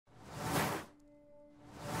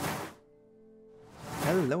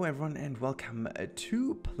Hello everyone and welcome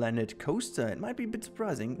to Planet Coaster. It might be a bit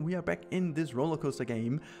surprising, we are back in this roller coaster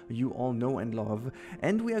game you all know and love,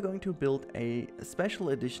 and we are going to build a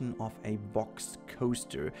special edition of a box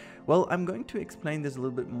coaster. Well, I'm going to explain this a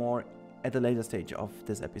little bit more at a later stage of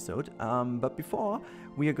this episode, but before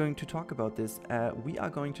we are going to talk about this, we are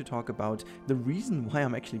going to talk about the reason why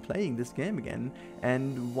I'm actually playing this game again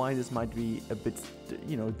and why this might be a bit,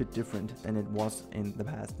 a bit different than it was in the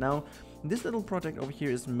past. Now, this little project over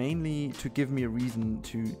here is mainly to give me a reason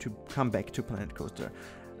to come back to Planet Coaster.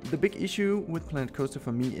 The big issue with Planet Coaster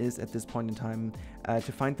for me is at this point in time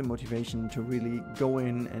to find the motivation to really go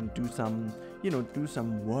in and do some, do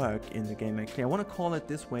some work in the game. Actually, I want to call it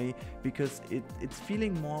this way because it's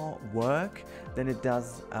feeling more work than it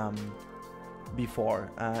does before,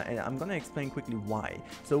 and I'm gonna explain quickly why.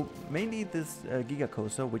 So mainly this Giga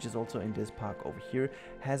Coaster, which is also in this park over here,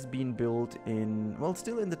 has been built in, well,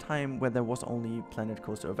 still in the time where there was only Planet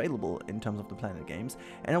Coaster available in terms of the Planet games,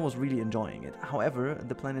 and I was really enjoying it. However,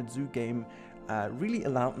 the Planet Zoo game really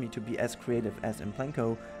allowed me to be as creative as in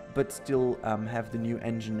Planco, but still have the new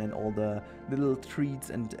engine and all the little treats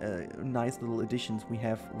and nice little additions we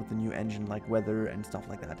have with the new engine, like weather and stuff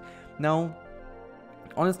like that. Now,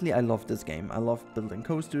 honestly, I love this game. I love building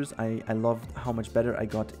coasters. I loved how much better I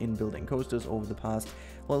got in building coasters over the past,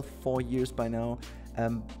 well, 4 years by now.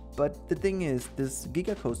 But the thing is, this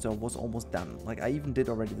Giga Coaster was almost done. Like, I even did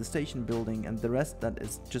already the station building, and the rest that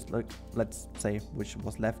is just like, let's say, which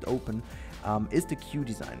was left open, is the queue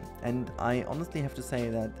design. And I honestly have to say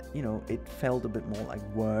that, it felt a bit more like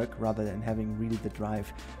work rather than having really the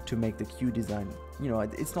drive to make the queue design.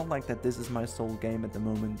 It's not like that this is my sole game at the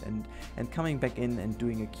moment, and coming back in and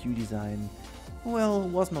doing a queue design, well,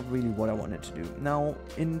 was not really what I wanted to do. Now,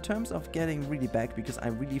 in terms of getting really back, because I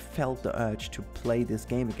really felt the urge to play this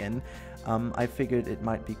game again, I figured it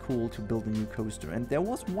might be cool to build a new coaster. And there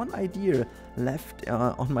was one idea left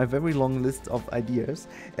on my very long list of ideas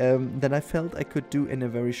that I felt I could do in a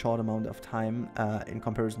very short amount of time in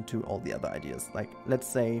comparison to all the other ideas. Like, let's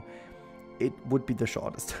say it would be the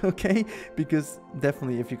shortest, okay? Because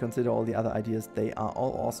definitely, if you consider all the other ideas, they are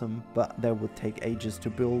all awesome, but they would take ages to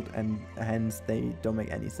build, and hence they don't make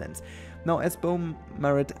any sense. Now, as Bo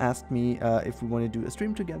Merritt asked me if we want to do a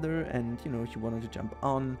stream together, and he wanted to jump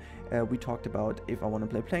on, we talked about if I want to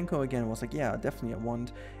play Planco again. I was like, yeah, definitely I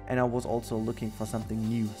want, and I was also looking for something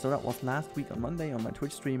new. So that was last week on Monday on my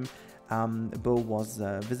Twitch stream. Bo was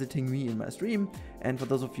visiting me in my stream, and for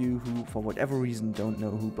those of you who for whatever reason don't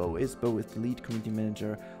know who Bo is the lead community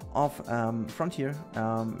manager of Frontier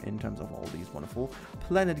in terms of all these wonderful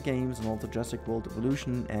Planet games and also Jurassic World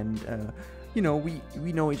Evolution, and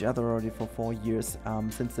we know each other already for 4 years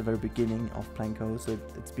since the very beginning of Planco, so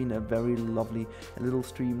it's been a very lovely little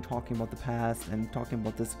stream talking about the past and talking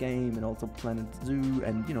about this game and also Planet Zoo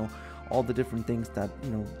and all the different things that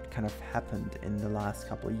kind of happened in the last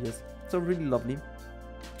couple of years. So really lovely,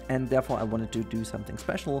 and therefore I wanted to do something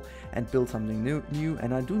special and build something new.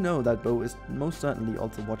 And I do know that Bo is most certainly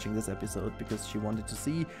also watching this episode because she wanted to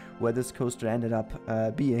see where this coaster ended up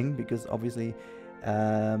being, because obviously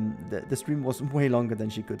the stream was way longer than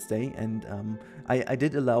she could stay, and I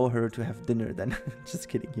did allow her to have dinner then. Just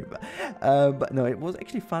kidding here, but no, it was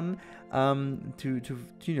actually fun to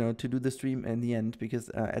do the stream in the end, because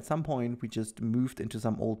at some point we just moved into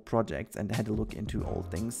some old projects and had to look into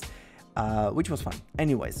old things, which was fun.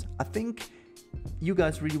 Anyways, I think you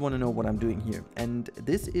guys really want to know what I'm doing here, and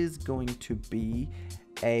this is going to be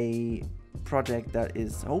a project that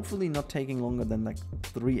is hopefully not taking longer than like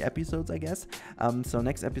 3 episodes, I guess. So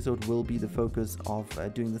next episode will be the focus of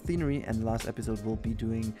doing the scenery, and the last episode will be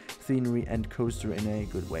doing scenery and coaster in a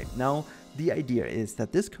good way. Now, the idea is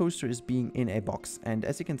that this coaster is being in a box, and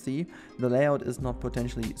as you can see, the layout is not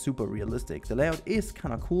potentially super realistic. The layout is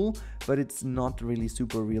kind of cool, but it's not really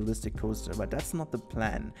super realistic coaster, but that's not the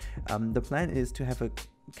plan. The plan is to have a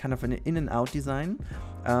kind of an in and out design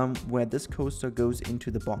where this coaster goes into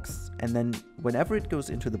the box, and then whenever it goes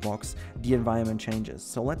into the box, the environment changes.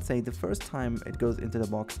 So let's say the first time it goes into the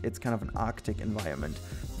box, it's kind of an Arctic environment.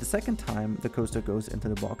 The second time the coaster goes into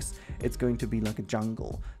the box, it's going to be like a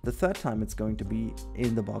jungle. The third time it's going to be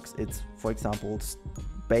in the box, it's, for example,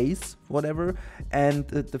 space, whatever, and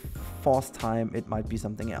the fourth time it might be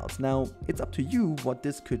something else. Now, it's up to you what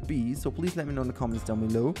this could be, so please let me know in the comments down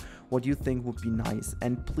below what you think would be nice,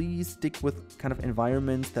 and please stick with kind of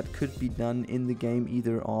environments that could be done in the game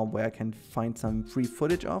either, or where I can find some free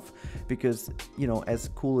footage of, because as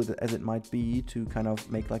cool as it might be to kind of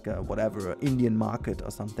make like a whatever Indian market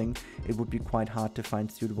or something, it would be quite hard to find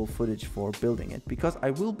suitable footage for building it, because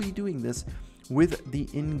I will be doing this with the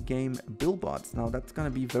in-game billboards. Now that's gonna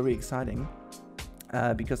be very exciting.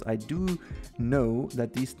 because I do know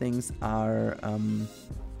that these things are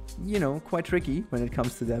you know, quite tricky when it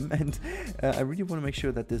comes to them, and I really want to make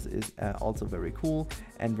sure that this is also very cool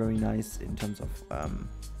and very nice in terms of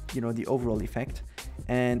you know, the overall effect.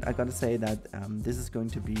 And I gotta say that this is going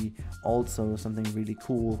to be also something really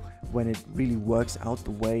cool when it really works out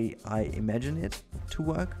the way I imagine it to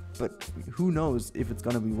work, but who knows if it's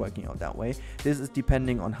gonna be working out that way. This is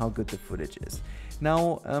depending on how good the footage is.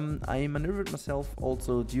 Now, I maneuvered myself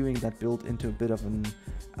also during that build into a bit of an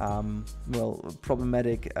well,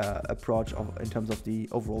 problematic approach in terms of the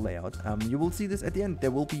overall layout. You will see this at the end.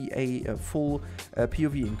 There will be a full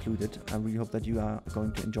POV included. I really hope that you are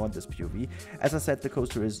going to enjoy this POV. As I said, the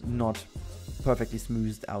coaster is not perfectly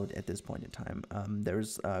smoothed out at this point in time.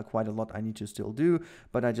 There's quite a lot I need to still do,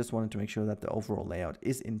 but I just wanted to make sure that the overall layout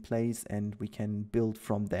is in place and we can build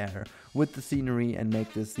from there with the scenery and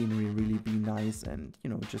make the scenery really be nice and, you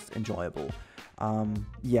know, just enjoyable.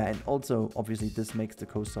 Yeah, and also obviously this makes the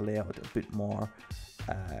coaster layout a bit more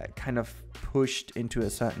kind of pushed into a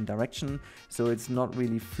certain direction, so it's not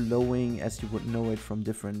really flowing as you would know it from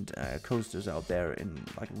different coasters out there in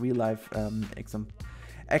like real life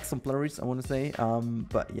exemplaries, I want to say.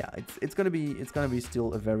 But yeah, it's gonna be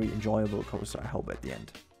still a very enjoyable coaster, I hope, at the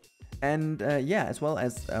end. And yeah, as well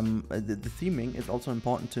as the theming is also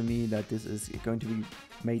important to me, that this is going to be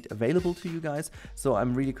made available to you guys. So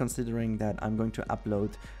I'm really considering that I'm going to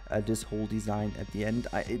upload this whole design at the end.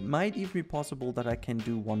 It might even be possible that I can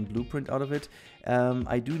do one blueprint out of it.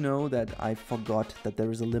 I do know that I forgot that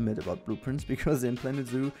there is a limit about blueprints, because in Planet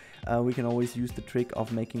Zoo we can always use the trick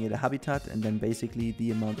of making it a habitat, and then basically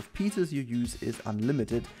the amount of pieces you use is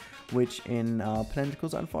unlimited, which in Planet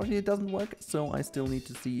Coaster unfortunately it doesn't work. So I still need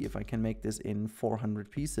to see if I can make this in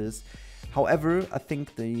 400 pieces. However, I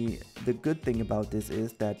think the good thing about this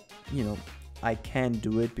is that, you know, I can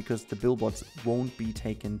do it because the billboards won't be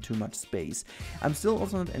taking too much space. I'm still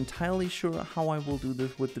also not entirely sure how I will do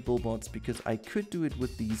this with the billboards, because I could do it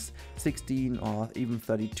with these 16 or even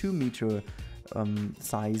 32 meter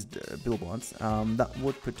sized billboards. That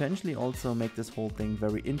would potentially also make this whole thing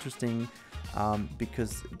very interesting,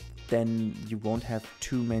 because then you won't have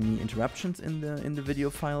too many interruptions in the video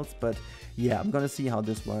files. But yeah, I'm gonna see how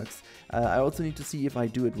this works. I also need to see if I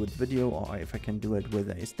do it with video or if I can do it with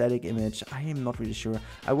a static image. I am not really sure.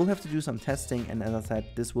 I will have to do some testing, and as I said,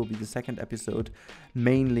 this will be the second episode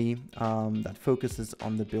mainly that focuses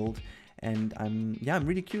on the build. And I'm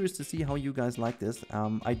really curious to see how you guys like this.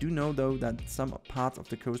 I do know though that some parts of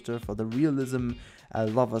the coaster for the realism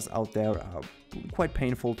lovers out there are quite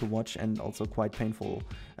painful to watch and also quite painful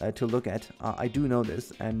to look at. I do know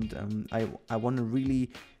this, and I want to really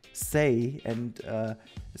say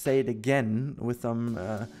it again with some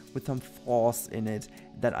force in it,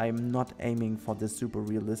 that I'm not aiming for this super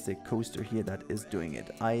realistic coaster here that is doing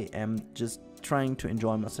it. I am just trying to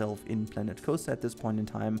enjoy myself in Planet Coaster at this point in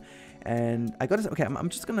time. And I gotta say, okay, I'm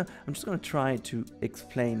just gonna try to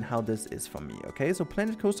explain how this is for me. Okay, so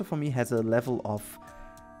Planet Coaster for me has a level of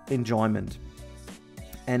enjoyment,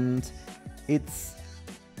 and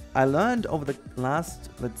I learned over the last,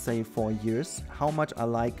 let's say, 4 years how much I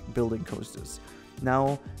like building coasters.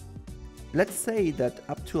 Now, let's say that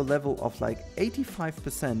up to a level of like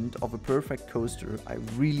 85% of a perfect coaster, I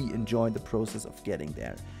really enjoy the process of getting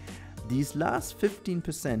there. These last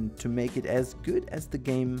 15% to make it as good as the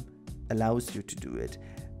game allows you to do it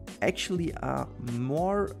actually are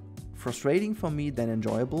more frustrating for me than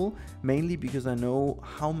enjoyable, mainly because I know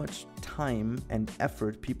how much time and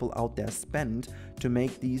effort people out there spend to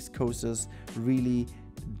make these coasters really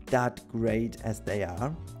that great as they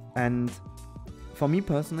are. And for me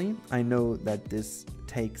personally, I know that this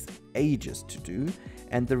takes ages to do,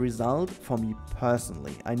 and the result for me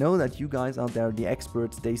personally, I know that you guys out there, the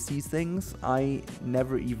experts, they see things I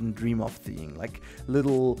never even dream of seeing, like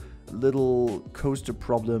little coaster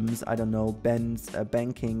problems, I don't know, bends,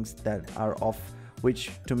 bankings that are off,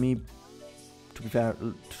 which to me, to be fair,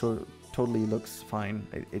 totally looks fine.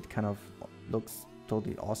 It kind of looks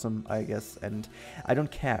totally awesome, I guess, and I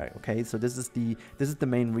don't care. Okay, so this is the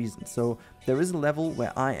main reason. So there is a level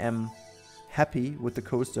where I am happy with the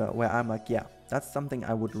coaster, where I'm like, yeah, that's something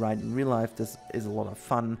I would ride in real life. This is a lot of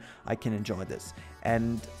fun. I can enjoy this.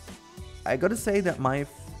 And I gotta say that my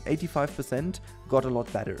 85% got a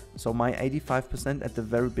lot better. So my 85% at the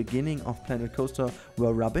very beginning of Planet Coaster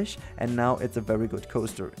were rubbish, and now it's a very good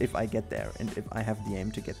coaster if I get there and if I have the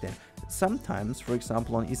aim to get there. Sometimes, for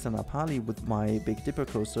example, on Eastern Apali with my Big Dipper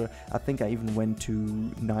coaster, I think I even went to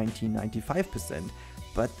 90-95%.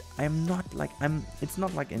 but I'm not like, it's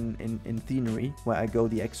not like in Scenery, where I go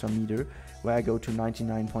the extra meter, where I go to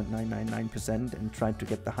 99.999% and try to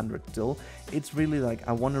get the 100 still. It's really like,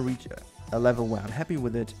 I want to reach a level where I'm happy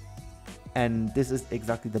with it, and this is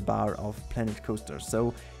exactly the bar of Planet Coaster.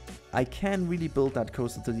 So I can really build that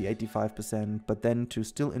coaster to the 85%, but then to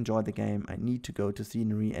still enjoy the game, I need to go to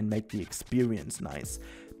Scenery and make the experience nice.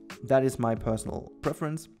 That is my personal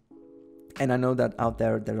preference. And I know that out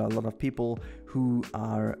there are a lot of people who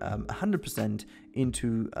are 100%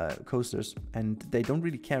 into coasters, and they don't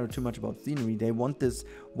really care too much about Scenery. They want this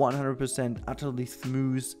 100% utterly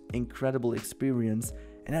smooth, incredible experience,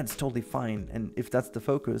 and that's totally fine. And if that's the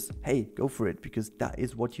focus, hey, go for it, because that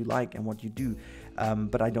is what you like and what you do.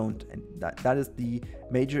 But I don't, and that is the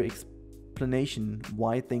major explanation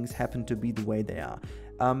why things happen to be the way they are.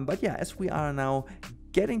 But yeah, as we are now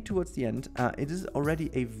getting towards the end, it is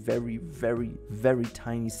already a very, very, very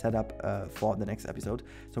tiny setup for the next episode.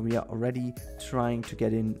 So we are already trying to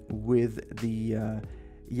get in with the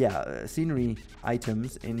scenery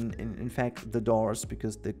items, in fact the doors,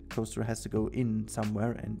 because the coaster has to go in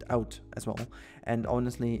somewhere and out as well. And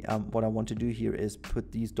honestly, what I want to do here is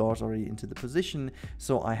put these doors already into the position,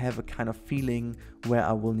 so I have a kind of feeling where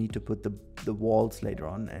I will need to put the walls later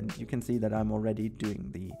on. And you can see that I'm already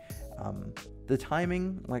doing the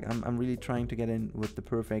timing. Like I'm really trying to get in with the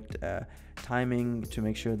perfect timing to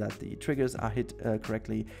make sure that the triggers are hit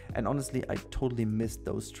correctly. And honestly, I totally missed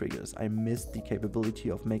those triggers. I missed the capability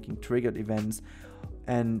of making triggered events,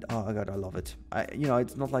 and oh god, I love it.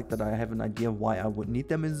 It's not like that I have an idea why I would need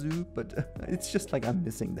them in Zoo, but it's just like I'm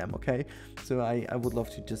missing them. Okay, so I would love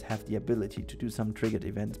to just have the ability to do some triggered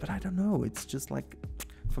events, but I don't know, it's just like,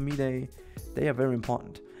 for me, they are very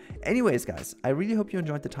important. Anyways, guys, I really hope you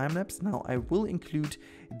enjoyed the time lapse. Now I will include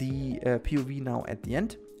the POV now at the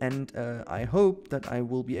end, and I hope that I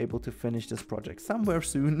will be able to finish this project somewhere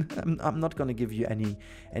soon. I'm not gonna give you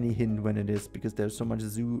any hint when it is, because there's so much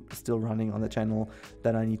Zoo still running on the channel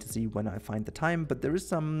that I need to see when I find the time. But there is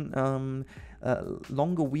some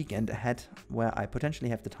longer weekend ahead where I potentially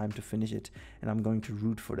have the time to finish it, and I'm going to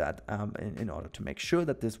root for that in order to make sure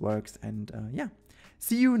that this works. And yeah,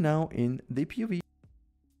 see you now in the POV.